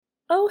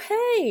Oh,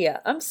 hey!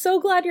 I'm so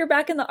glad you're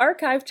back in the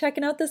archive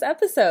checking out this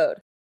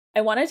episode.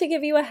 I wanted to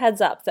give you a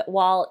heads up that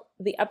while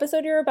the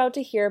episode you're about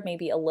to hear may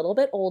be a little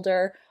bit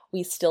older,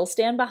 we still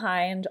stand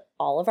behind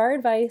all of our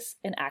advice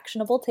and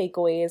actionable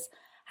takeaways.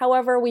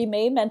 However, we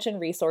may mention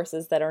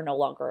resources that are no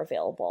longer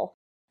available.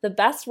 The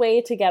best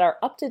way to get our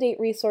up-to-date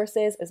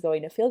resources is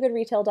going to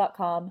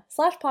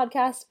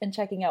feelgoodretail.com/podcast and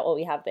checking out what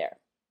we have there.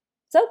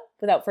 So,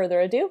 without further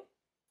ado,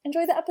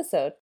 enjoy the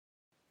episode.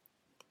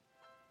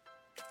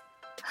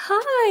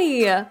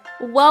 Hi!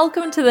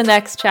 Welcome to the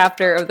next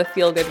chapter of the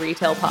Feel Good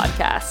Retail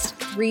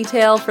podcast,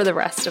 Retail for the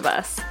Rest of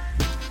Us.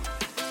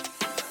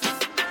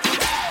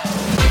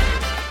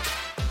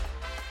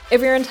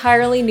 If you're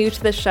entirely new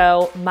to the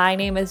show, my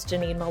name is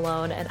Janine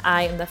Malone, and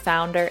I am the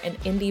founder and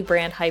indie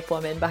brand hype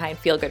woman behind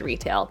Feel Good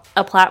Retail,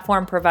 a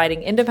platform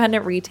providing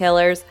independent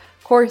retailers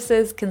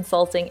courses,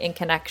 consulting, and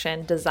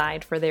connection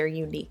designed for their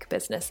unique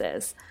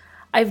businesses.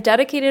 I've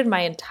dedicated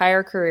my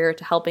entire career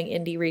to helping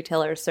indie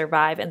retailers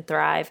survive and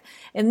thrive,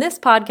 and this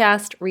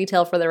podcast,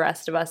 Retail for the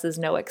Rest of Us, is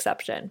no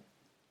exception.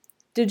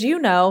 Did you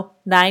know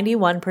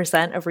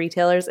 91% of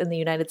retailers in the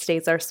United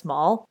States are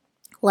small?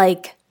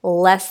 Like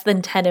less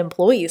than 10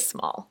 employees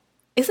small.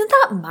 Isn't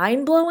that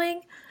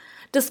mind-blowing?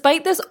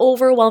 Despite this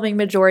overwhelming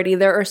majority,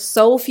 there are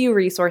so few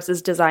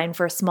resources designed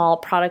for small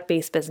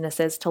product-based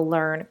businesses to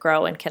learn,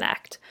 grow, and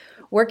connect.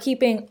 We're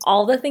keeping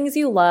all the things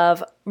you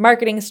love,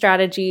 marketing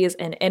strategies,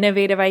 and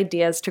innovative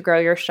ideas to grow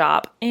your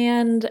shop,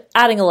 and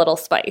adding a little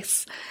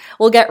spice.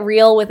 We'll get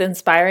real with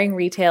inspiring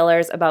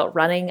retailers about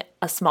running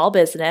a small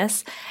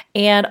business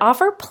and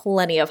offer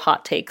plenty of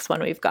hot takes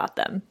when we've got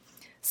them.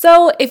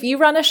 So if you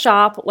run a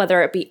shop,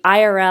 whether it be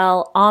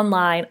IRL,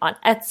 online, on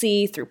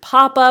Etsy, through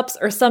pop-ups,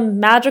 or some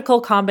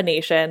magical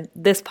combination,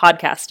 this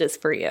podcast is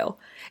for you.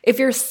 If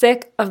you're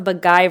sick of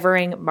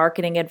MacGyvering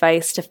marketing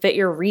advice to fit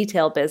your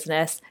retail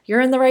business,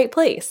 you're in the right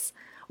place.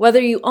 Whether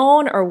you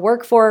own or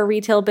work for a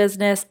retail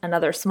business,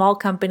 another small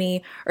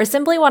company, or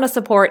simply want to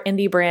support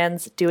indie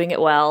brands doing it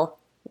well,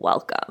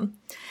 welcome.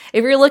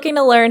 If you're looking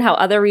to learn how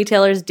other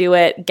retailers do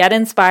it, get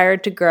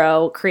inspired to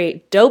grow,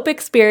 create dope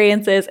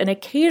experiences, and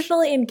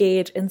occasionally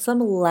engage in some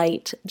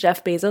light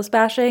Jeff Bezos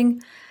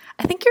bashing,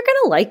 I think you're going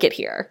to like it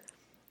here.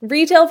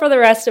 Retail for the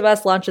Rest of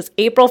Us launches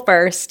April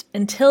 1st.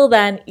 Until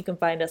then, you can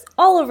find us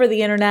all over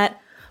the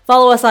internet.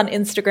 Follow us on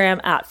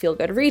Instagram at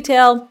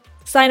FeelGoodRetail.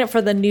 Sign up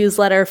for the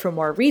newsletter for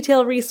more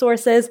retail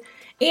resources.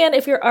 And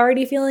if you're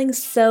already feeling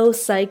so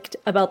psyched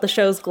about the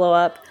show's glow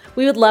up,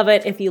 we would love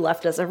it if you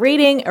left us a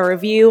rating, a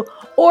review,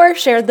 or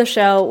shared the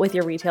show with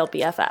your retail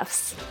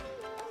BFFs.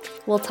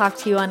 We'll talk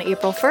to you on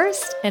April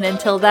 1st. And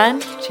until then,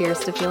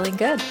 cheers to feeling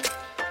good.